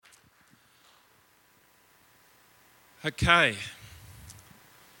Okay.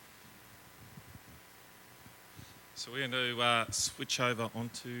 So we're going to switch over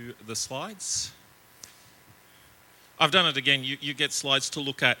onto the slides. I've done it again. You get slides to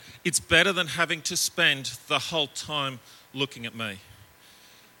look at. It's better than having to spend the whole time looking at me.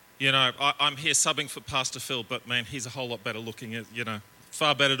 You know, I'm here subbing for Pastor Phil, but man, he's a whole lot better looking at,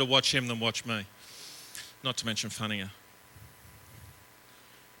 far better to watch him than watch me. Not to mention funnier.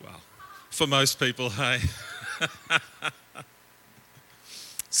 Well, for most people, hey.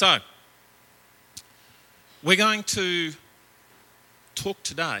 So, we're going to talk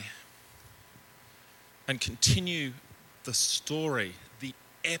today and continue the story, the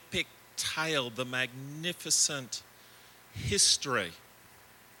epic tale, the magnificent history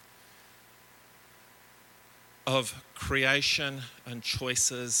of creation and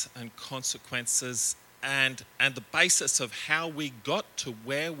choices and consequences and the basis of how we got to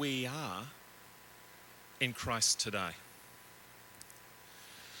where we are in Christ today.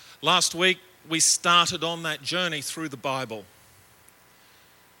 Last week, we started on that journey through the Bible.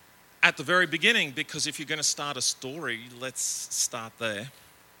 At the very beginning, because if you're going to start a story, let's start there.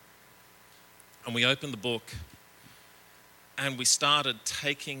 And we opened the book and we started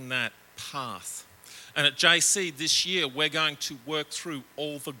taking that path. And at JC this year, we're going to work through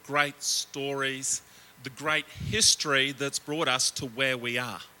all the great stories, the great history that's brought us to where we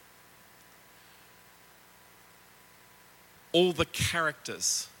are. All the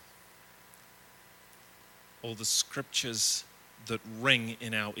characters, all the scriptures that ring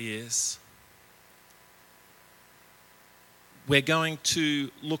in our ears. We're going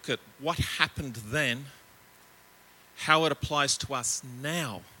to look at what happened then, how it applies to us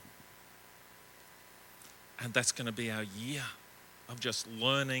now. And that's going to be our year of just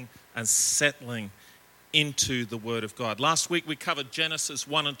learning and settling into the Word of God. Last week we covered Genesis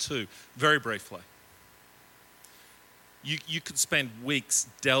 1 and 2 very briefly. You could spend weeks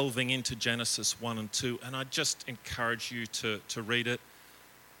delving into Genesis 1 and 2, and I just encourage you to read it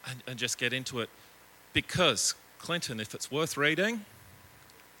and just get into it. Because, Clinton, if it's worth reading,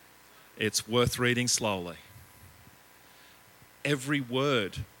 it's worth reading slowly. Every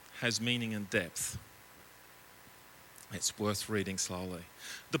word has meaning and depth. It's worth reading slowly.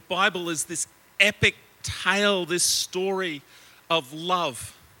 The Bible is this epic tale, this story of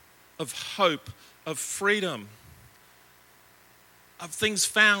love, of hope, of freedom, of things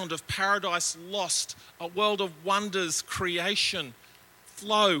found, of paradise lost, a world of wonders, creation,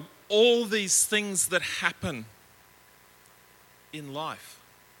 flow, all these things that happen in life.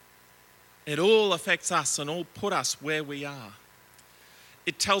 It all affects us and all put us where we are.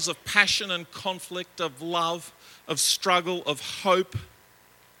 It tells of passion and conflict, of love, of struggle, of hope,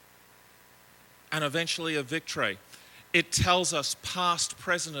 and eventually of victory. It tells us past,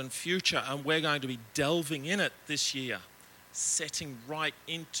 present, and future, and we're going to be delving in it this year, setting right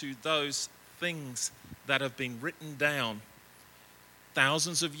into those things that have been written down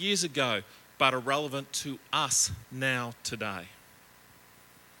thousands of years ago, but are relevant to us now, today.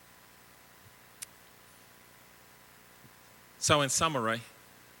 So in summary,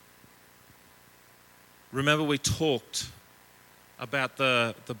 remember we talked about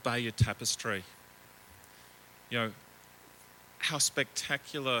the Bayeux Tapestry. You know, how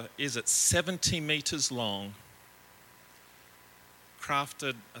spectacular is it? 70 metres long,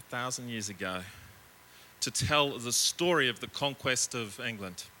 crafted 1,000 years ago to tell the story of the conquest of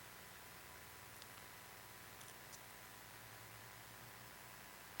England.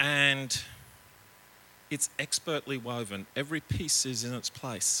 And it's expertly woven. Every piece is in its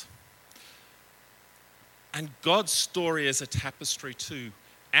place. And God's story is a tapestry too.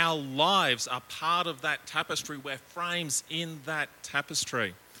 Our lives are part of that tapestry. We're frames in that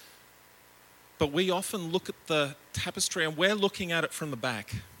tapestry. But we often look at the tapestry and we're looking at it from the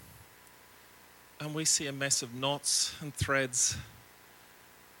back. And we see a mess of knots and threads.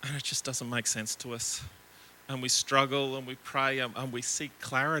 And it just doesn't make sense to us. And we struggle and we pray and we seek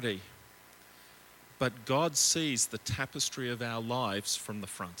clarity. But God sees the tapestry of our lives from the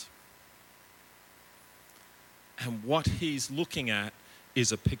front. And what He's looking at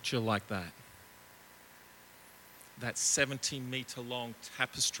is a picture like that. That 70-metre long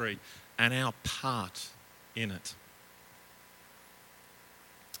tapestry and our part in it.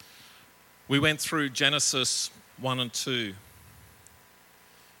 We went through Genesis 1 and 2.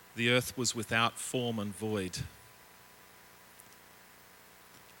 The earth was without form and void.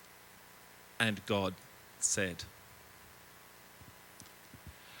 And God said.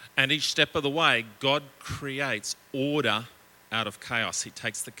 And each step of the way, God creates order out of chaos. He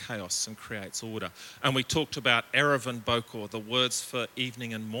takes the chaos and creates order. And we talked about Erev and Bokor, the words for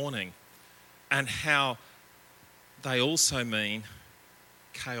evening and morning, and how they also mean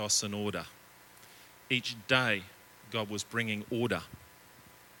chaos and order. Each day, God was bringing order.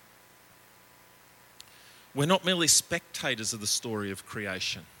 We're not merely spectators of the story of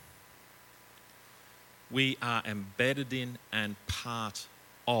creation. We are embedded in and part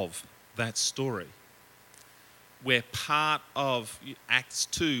of that story. We're part of Acts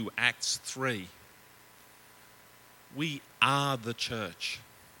 2, Acts 3. We are the church.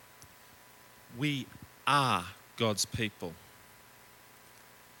 We are God's people.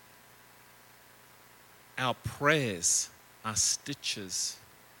 Our prayers are stitches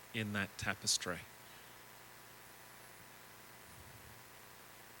in that tapestry.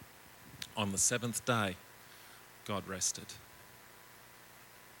 On the seventh day, God rested.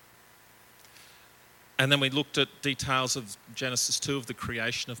 And then we looked at details of Genesis 2 of the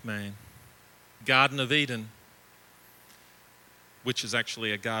creation of man. Garden of Eden, which is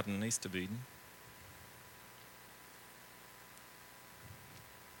actually a garden east of Eden.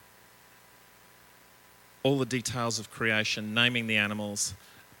 All the details of creation, naming the animals,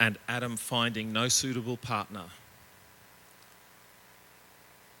 and Adam finding no suitable partner.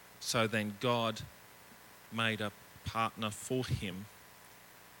 So then God made a partner for him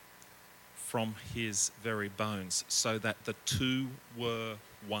from his very bones, so that the two were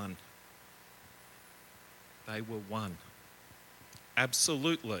one. They were one.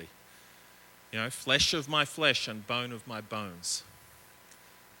 Absolutely. Flesh of my flesh and bone of my bones.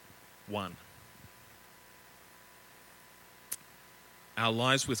 One. Our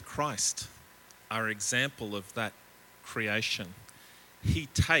lives with Christ are an example of that creation. He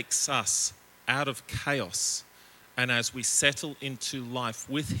takes us out of chaos, and as we settle into life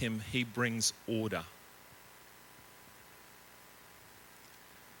with him, he brings order.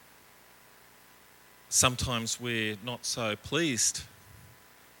 Sometimes we're not so pleased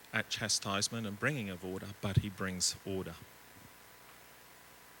at chastisement and bringing of order, but he brings order.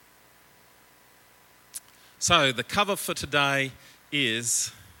 So the cover for today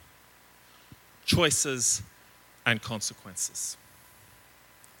is choices and consequences.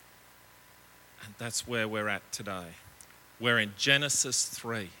 And that's where we're at today. We're in Genesis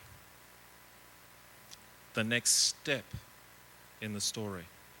 3, the next step in the story.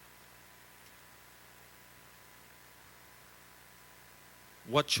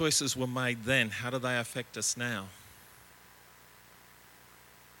 What choices were made then? How do they affect us now?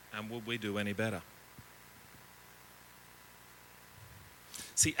 And will we do any better?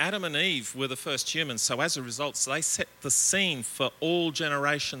 See, Adam and Eve were the first humans, so as a result, they set the scene for all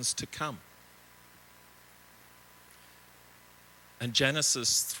generations to come. And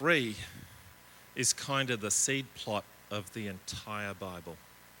Genesis 3 is kind of the seed plot of the entire Bible.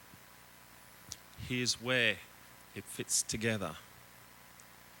 Here's where it fits together.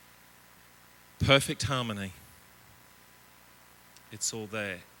 Perfect harmony. It's all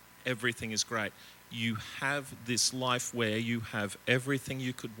there. Everything is great. You have this life where you have everything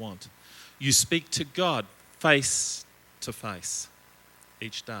you could want. You speak to God face to face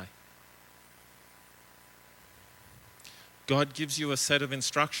each day. God gives you a set of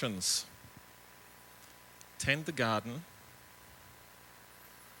instructions. Tend the garden.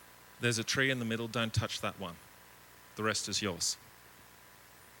 There's a tree in the middle, don't touch that one. The rest is yours.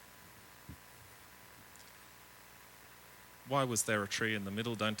 Why was there a tree in the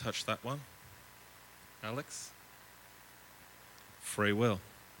middle? Don't touch that one. Alex? Free will.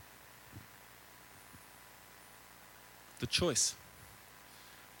 The choice.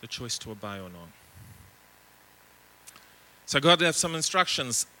 The choice to obey or not. So God had some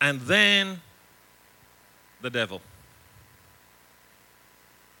instructions, and then the devil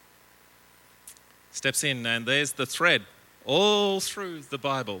steps in, and there's the thread all through the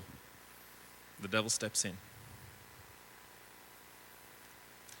Bible. The devil steps in.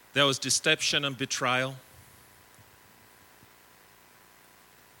 There was deception and betrayal.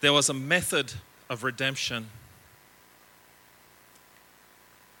 There was a method of redemption.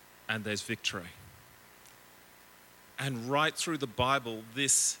 And there's victory. And right through the Bible,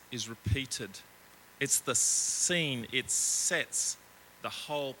 this is repeated. It's the scene, it sets the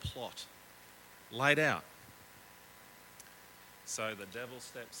whole plot laid out. So the devil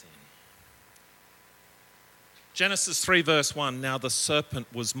steps in. Genesis 3 verse 1, now the serpent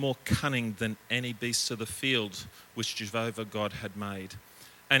was more cunning than any beast of the field which Jehovah God had made.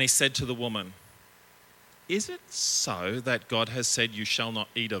 And he said to the woman, is it so that God has said you shall not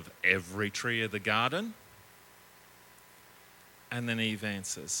eat of every tree of the garden? And then Eve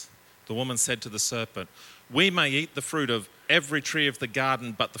answers, the woman said to the serpent, we may eat the fruit of every tree of the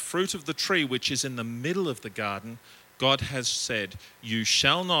garden, but the fruit of the tree which is in the middle of the garden, God has said, you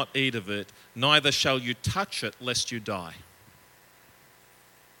shall not eat of it, neither shall you touch it, lest you die.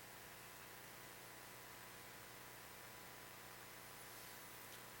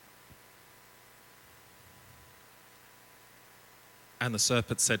 And the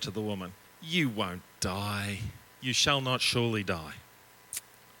serpent said to the woman, you won't die. You shall not surely die.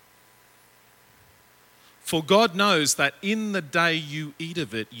 For God knows that in the day you eat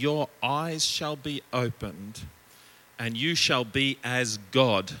of it, your eyes shall be opened, and you shall be as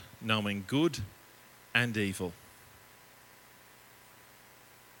God, knowing good and evil.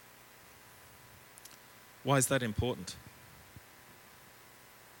 Why is that important?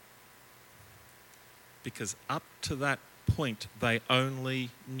 Because up to that point, they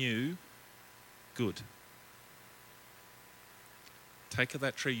only knew good. Take of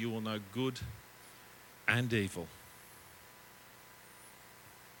that tree, you will know good and evil.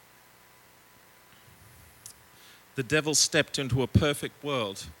 The devil stepped into a perfect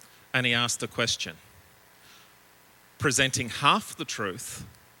world and he asked a question, presenting half the truth,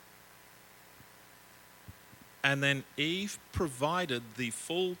 and then Eve provided the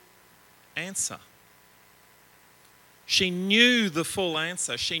full answer. She knew the full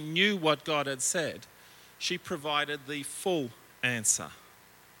answer. She knew what God had said. She provided the full answer.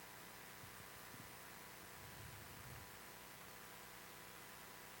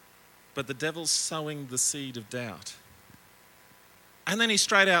 But the devil's sowing the seed of doubt. And then he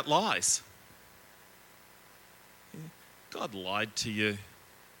straight out lies. God lied to you.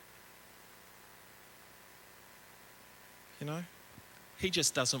 You know, he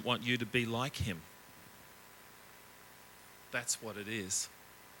just doesn't want you to be like him. That's what it is.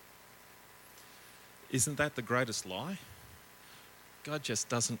 Isn't that the greatest lie? God just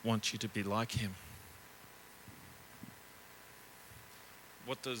doesn't want you to be like him.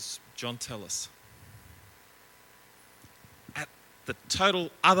 What does John tell us? At the total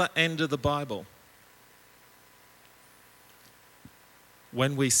other end of the Bible,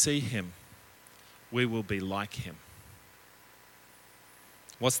 when we see him, we will be like him.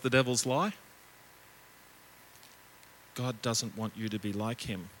 What's the devil's lie? God doesn't want you to be like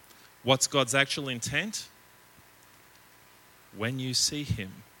him. What's God's actual intent? When you see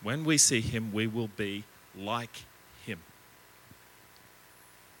him, when we see him, we will be like him.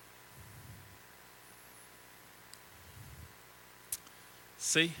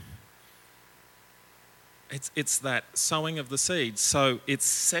 See? It's that sowing of the seed. So it's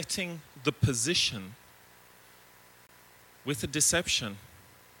setting the position with a deception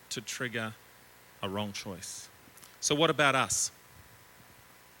to trigger a wrong choice. So what about us?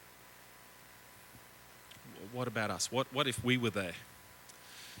 What about us? What if we were there?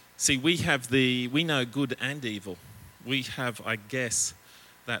 See, we know good and evil. We have, I guess,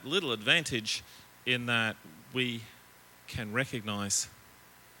 that little advantage in that we can recognize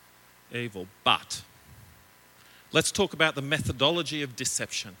evil. But let's talk about the methodology of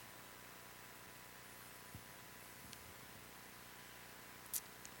deception.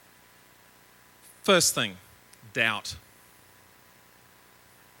 First thing, doubt.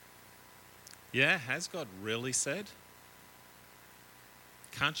 Yeah, has God really said?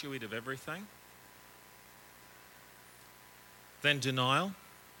 Can't you eat of everything? Then denial.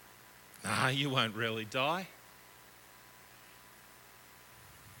 You won't really die.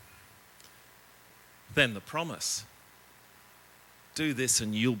 Then the promise. Do this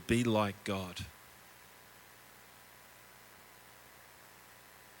and you'll be like God.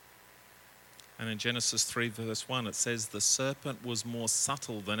 And in Genesis 3 verse 1 it says, the serpent was more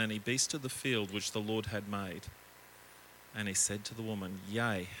subtle than any beast of the field which the Lord had made. And he said to the woman,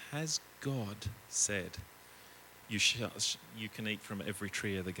 yea, has God said, you can eat from every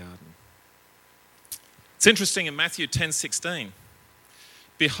tree of the garden? It's interesting in Matthew 10:16.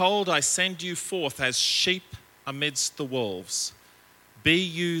 Behold, I send you forth as sheep amidst the wolves. Be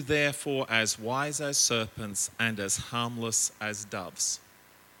you therefore as wise as serpents and as harmless as doves.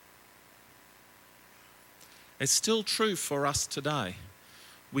 It's still true for us today.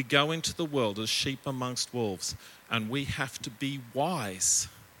 We go into the world as sheep amongst wolves, and we have to be wise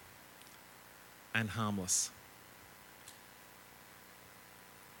and harmless.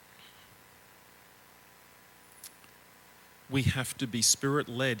 We have to be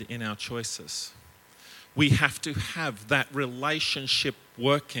spirit-led in our choices. We have to have that relationship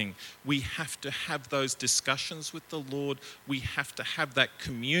working. We have to have those discussions with the Lord. We have to have that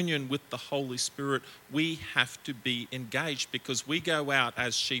communion with the Holy Spirit. We have to be engaged because we go out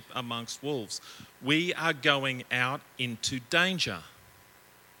as sheep amongst wolves. We are going out into danger.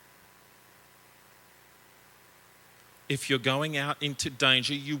 If you're going out into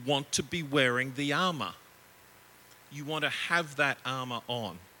danger, you want to be wearing the armor. You want to have that armour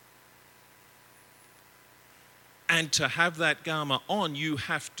on. And to have that armour on, you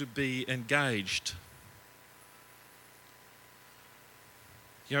have to be engaged.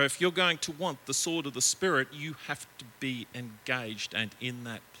 You know, if you're going to want the sword of the Spirit, you have to be engaged and in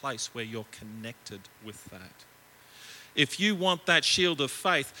that place where you're connected with that. If you want that shield of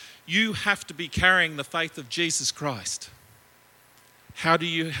faith, you have to be carrying the faith of Jesus Christ. How do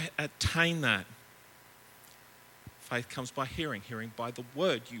you attain that? Faith comes by hearing, hearing by the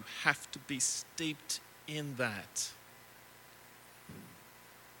word. You have to be steeped in that.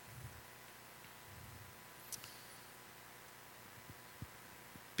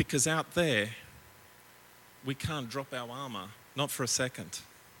 Because out there, we can't drop our armour, not for a second.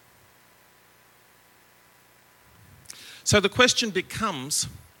 So the question becomes,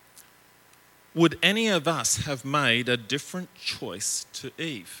 would any of us have made a different choice to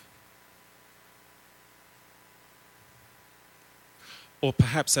Eve? Or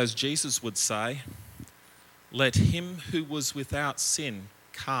perhaps, as Jesus would say, let him who was without sin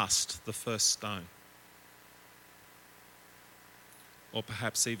cast the first stone. Or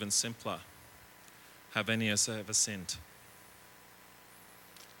perhaps even simpler, have any of us ever sinned?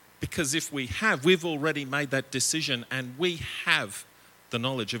 Because if we have, we've already made that decision and we have the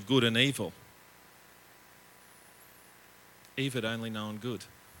knowledge of good and evil. Eve had only known good.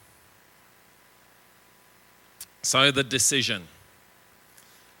 So the decision.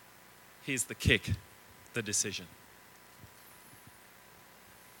 Here's the kick, the decision.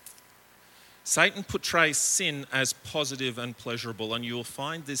 Satan portrays sin as positive and pleasurable, and you'll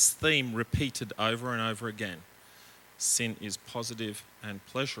find this theme repeated over and over again. Sin is positive and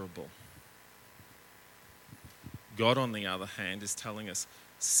pleasurable. God, on the other hand, is telling us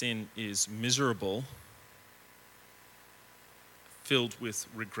sin is miserable, filled with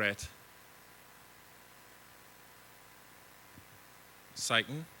regret.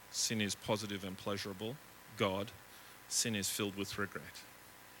 Satan, sin is positive and pleasurable. God, sin is filled with regret.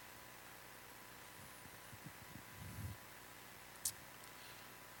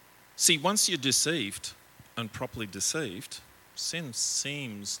 See, once you're deceived and properly deceived, sin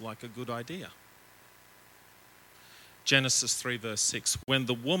seems like a good idea. Genesis 3 verse 6, when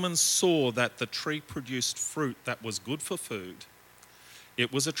the woman saw that the tree produced fruit that was good for food,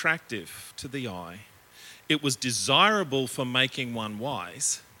 it was attractive to the eye, it was desirable for making one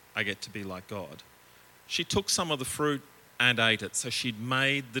wise, I get to be like God. She took some of the fruit and ate it, so she'd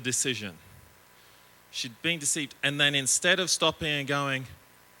made the decision. She'd been deceived, and then instead of stopping and going,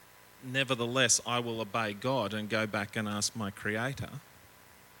 nevertheless, I will obey God and go back and ask my Creator,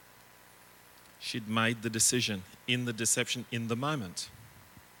 she'd made the decision in the deception in the moment.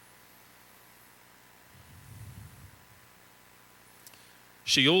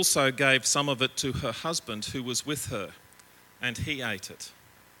 She also gave some of it to her husband who was with her, and he ate it.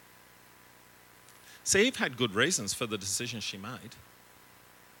 See, Eve had good reasons for the decision she made.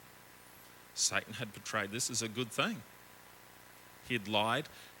 Satan had portrayed this as a good thing. He had lied.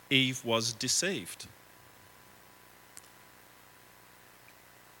 Eve was deceived.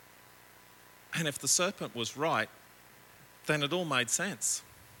 And if the serpent was right, then it all made sense.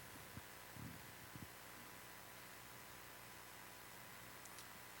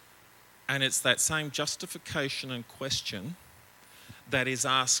 And it's that same justification and question that is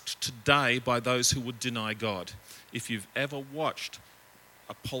asked today by those who would deny God. If you've ever watched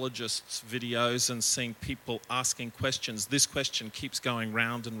apologists' videos and seen people asking questions, this question keeps going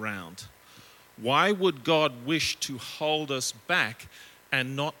round and round. Why would God wish to hold us back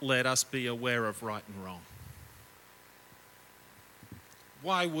and not let us be aware of right and wrong?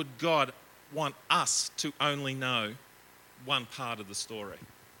 Why would God want us to only know one part of the story?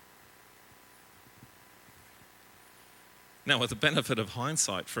 Now, with the benefit of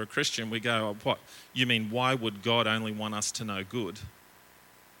hindsight, for a Christian, we go, oh, what? You mean, why would God only want us to know good?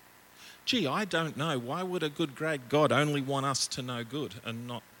 Gee, I don't know. Why would a good, great God only want us to know good and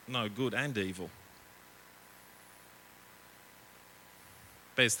not know good and evil?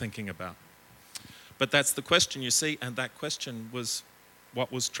 Bears thinking about. But that's the question, you see, and that question was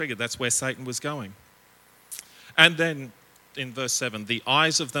what was triggered. That's where Satan was going. And then in verse 7, the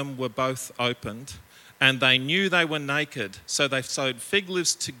eyes of them were both opened, and they knew they were naked, so they sewed fig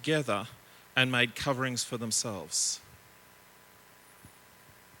leaves together and made coverings for themselves.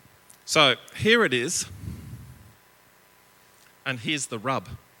 So here it is, and here's the rub.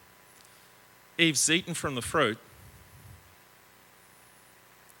 Eve's eaten from the fruit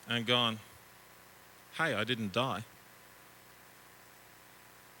and gone, hey, I didn't die.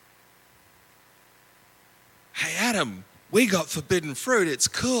 Hey, Adam, we got forbidden fruit, it's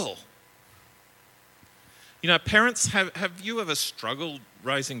cool. You know, parents, have you ever struggled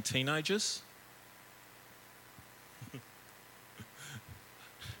raising teenagers?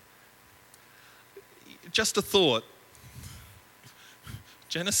 Just a thought.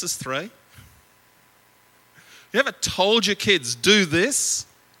 Genesis 3. You ever told your kids, do this?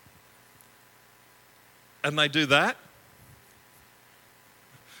 And they do that?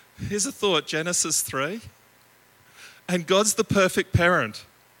 Here's a thought, Genesis 3. And God's the perfect parent.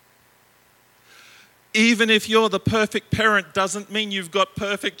 Even if you're the perfect parent doesn't mean you've got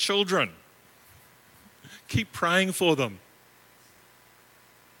perfect children. Keep praying for them.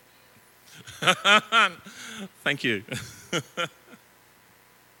 Thank you.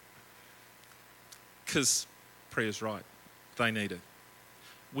 Because prayer's right. They need it.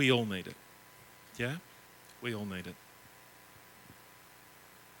 We all need it. Yeah? We all need it.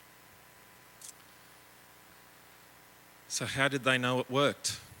 So how did they know it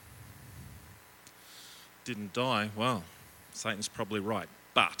worked? Didn't die? Well, Satan's probably right.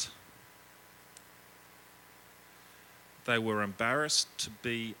 But they were embarrassed to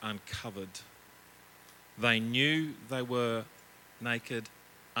be uncovered. They knew they were naked,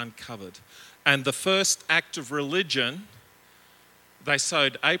 uncovered. And the first act of religion, they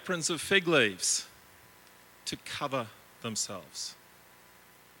sewed aprons of fig leaves to cover themselves.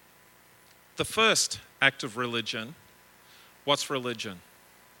 The first act of religion, what's religion?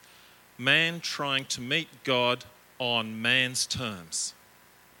 Man trying to meet God on man's terms.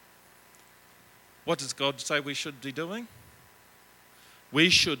 What does God say we should be doing? We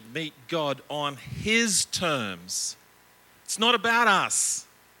should meet God on His terms. It's not about us.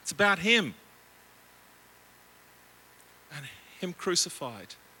 It's about Him. And Him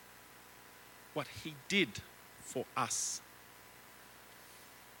crucified. What He did for us.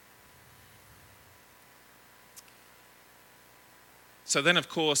 So then, of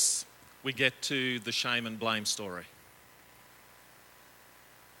course, we get to the shame and blame story.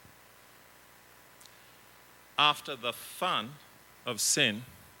 After the fun of sin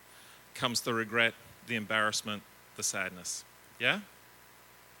comes the regret, the embarrassment, the sadness. Yeah?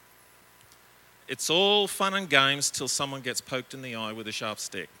 It's all fun and games till someone gets poked in the eye with a sharp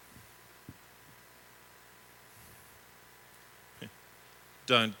stick.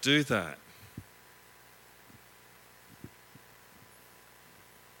 Don't do that.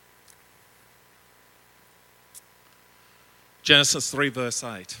 Genesis 3 verse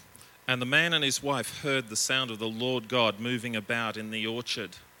 8. And the man and his wife heard the sound of the Lord God moving about in the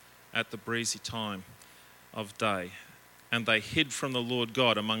orchard at the breezy time of day. And they hid from the Lord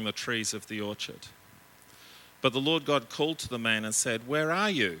God among the trees of the orchard. But the Lord God called to the man and said, "Where are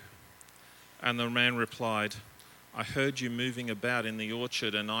you?" And the man replied, "I heard you moving about in the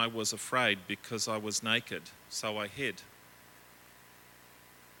orchard, and I was afraid because I was naked, so I hid."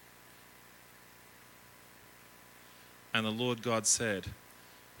 And the Lord God said,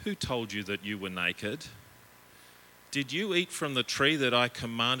 "Who told you that you were naked? Did you eat from the tree that I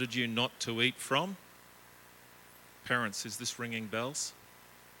commanded you not to eat from?" Parents, is this ringing bells?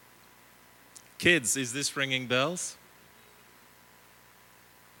 Kids, is this ringing bells?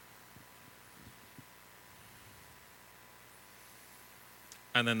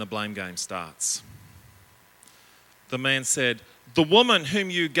 And then the blame game starts. The man said, "The woman whom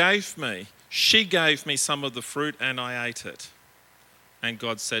you gave me, she gave me some of the fruit and I ate it." And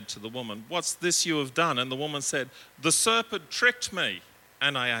God said to the woman, "What's this you have done?" And the woman said, "The serpent tricked me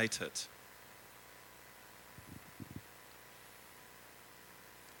and I ate it."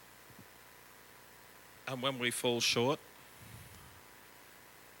 And when we fall short,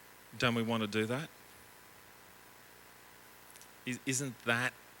 don't we want to do that? Isn't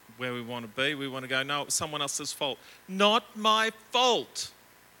that where we want to be? We want to go, no, it's someone else's fault. Not my fault.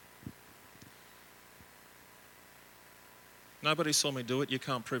 Nobody saw me do it. You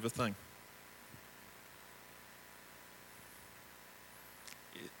can't prove a thing.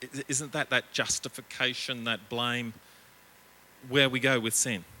 Isn't that justification, that blame, where we go with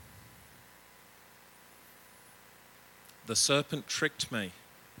sin? The serpent tricked me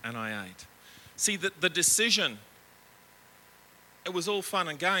and I ate. See, the decision, it was all fun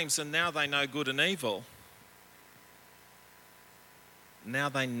and games, and now they know good and evil. Now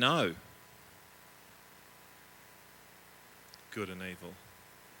they know good and evil,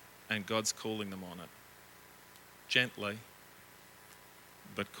 and God's calling them on it. Gently,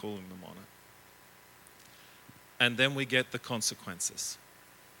 but calling them on it. And then we get the consequences.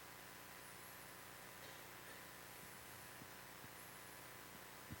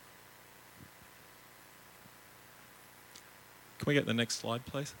 Can we get the next slide,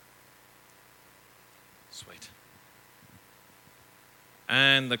 please? Sweet.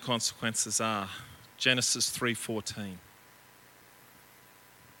 And the consequences are Genesis 3:14.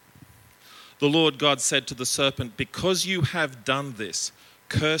 The Lord God said to the serpent, "Because you have done this,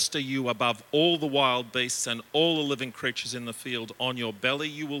 cursed are you above all the wild beasts and all the living creatures in the field. On your belly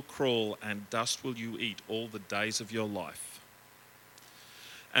you will crawl, and dust will you eat all the days of your life.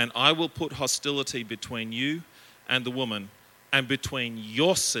 And I will put hostility between you and the woman, and between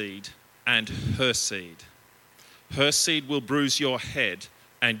your seed and her seed. Her seed will bruise your head,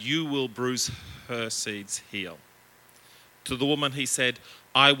 and you will bruise her seed's heel." To the woman he said,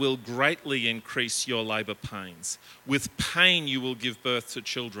 "I will greatly increase your labor pains. With pain you will give birth to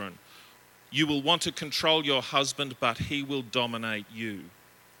children. You will want to control your husband, but he will dominate you."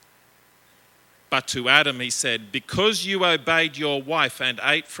 But to Adam he said, "Because you obeyed your wife and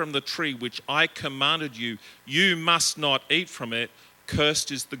ate from the tree which I commanded you, you must not eat from it. Cursed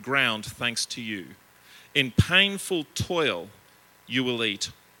is the ground thanks to you. In painful toil you will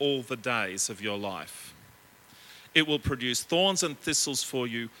eat all the days of your life. It will produce thorns and thistles for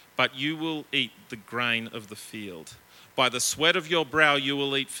you, but you will eat the grain of the field. By the sweat of your brow you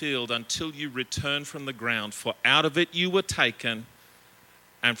will eat field until you return from the ground, for out of it you were taken,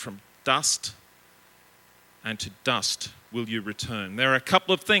 and from dust and to dust will you return." There are a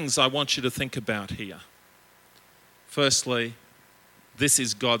couple of things I want you to think about here. Firstly, this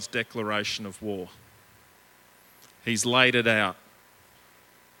is God's declaration of war. He's laid it out.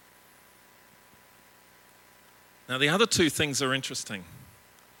 Now, the other two things are interesting.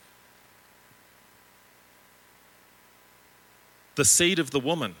 The seed of the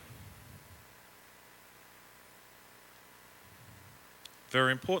woman.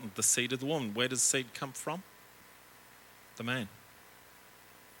 Very important, the seed of the woman. Where does seed come from? The man.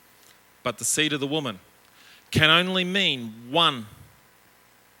 But the seed of the woman can only mean one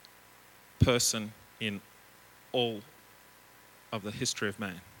person in all of the history of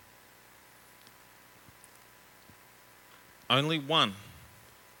man. Only one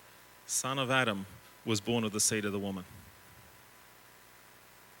son of Adam was born of the seed of the woman.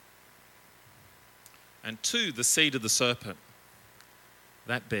 And two, the seed of the serpent.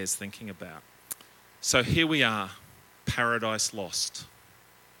 That bears thinking about. So here we are, paradise lost.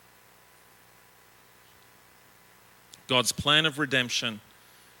 God's plan of redemption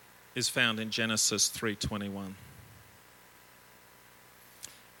is found in Genesis 3:21.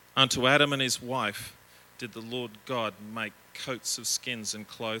 Unto Adam and his wife did the Lord God make coats of skins and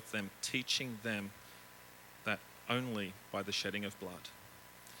clothe them, teaching them that only by the shedding of blood.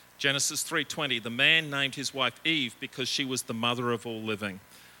 Genesis 3:20, the man named his wife Eve because she was the mother of all living.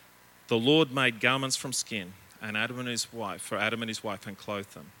 The Lord made garments from skin for Adam and his wife, and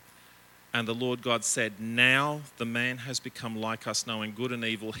clothed them. And the Lord God said, "Now the man has become like us, knowing good and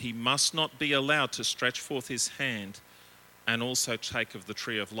evil. He must not be allowed to stretch forth his hand and also take of the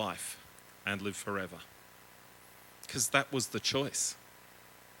tree of life and live forever." Because that was the choice.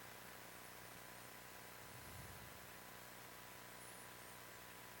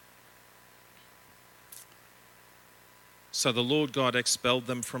 So the Lord God expelled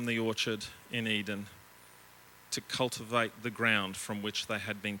them from the orchard in Eden to cultivate the ground from which they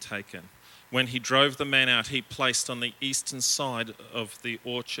had been taken. When he drove the man out, he placed on the eastern side of the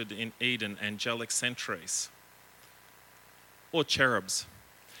orchard in Eden angelic sentries, or cherubs.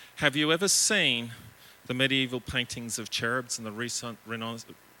 Have you ever seen the medieval paintings of cherubs and the recent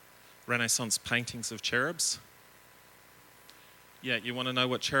Renaissance paintings of cherubs? Yeah, you want to know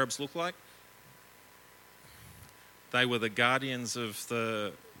what cherubs look like? They were the guardians of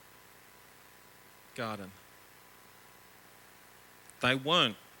the garden. They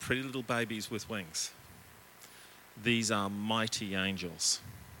weren't pretty little babies with wings. These are mighty angels.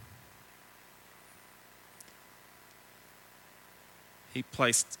 He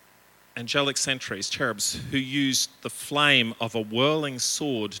placed angelic sentries, cherubs, who used the flame of a whirling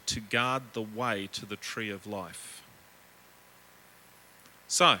sword to guard the way to the tree of life.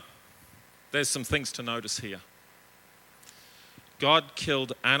 So, there's some things to notice here. God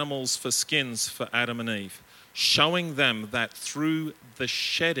killed animals for skins for Adam and Eve, showing them that through the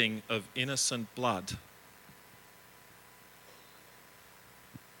shedding of innocent blood,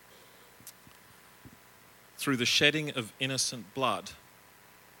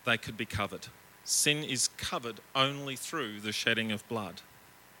 they could be covered. Sin is covered only through the shedding of blood.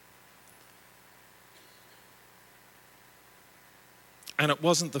 And it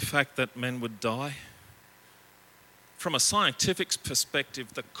wasn't the fact that men would die. From a scientific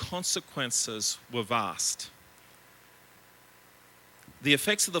perspective, the consequences were vast. The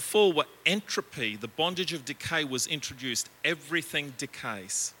effects of the fall were entropy. The bondage of decay was introduced. Everything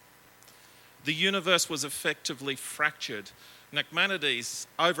decays. The universe was effectively fractured. Nachmanides,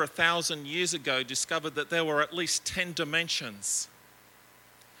 over 1,000 years ago, discovered that there were at least 10 dimensions.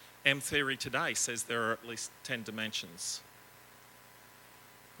 M theory today says there are at least 10 dimensions.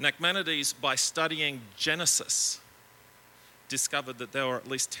 Nachmanides, by studying Genesis, discovered that there were at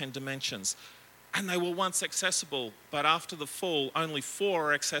least 10 dimensions. And they were once accessible, but after the fall, only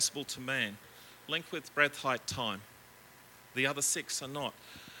 4 are accessible to man. Length, width, breadth, height, time. The other 6 are not.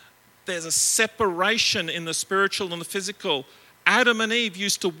 There's a separation in the spiritual and the physical. Adam and Eve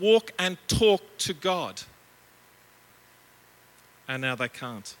used to walk and talk to God. And now they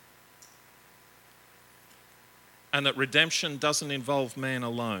can't. And that redemption doesn't involve man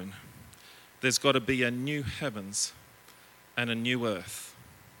alone. There's got to be a new heavens and a new earth.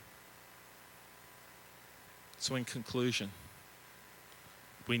 So in conclusion,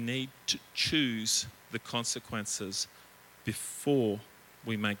 we need to choose the consequences before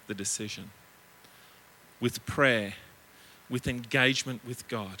we make the decision. With prayer, with engagement with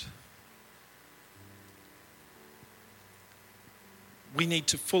God. We need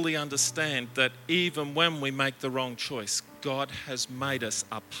to fully understand that even when we make the wrong choice, God has made us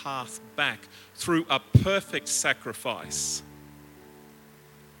a path back through a perfect sacrifice.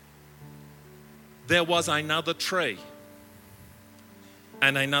 There was another tree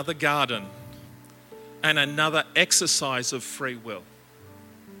and another garden and another exercise of free will.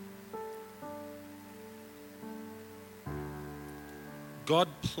 God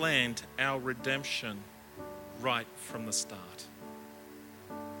planned our redemption right from the start.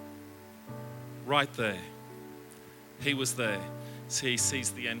 Right there. He was there. So he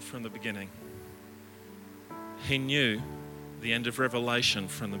sees the end from the beginning. He knew the end of Revelation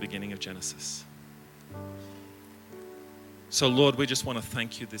from the beginning of Genesis. So Lord, we just want to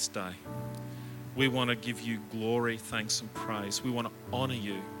thank you this day. We want to give you glory, thanks and praise. We want to honor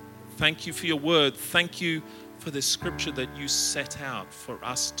you. Thank you for your word. Thank you for this scripture that you set out for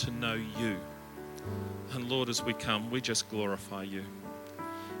us to know you. And Lord, as we come, we just glorify you.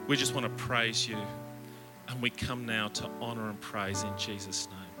 We just want to praise you. And we come now to honor and praise in Jesus'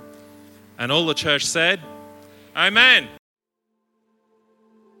 name. And all the church said, Amen.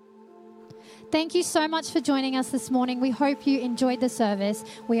 Thank you so much for joining us this morning. We hope you enjoyed the service.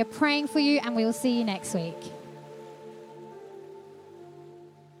 We are praying for you and we will see you next week.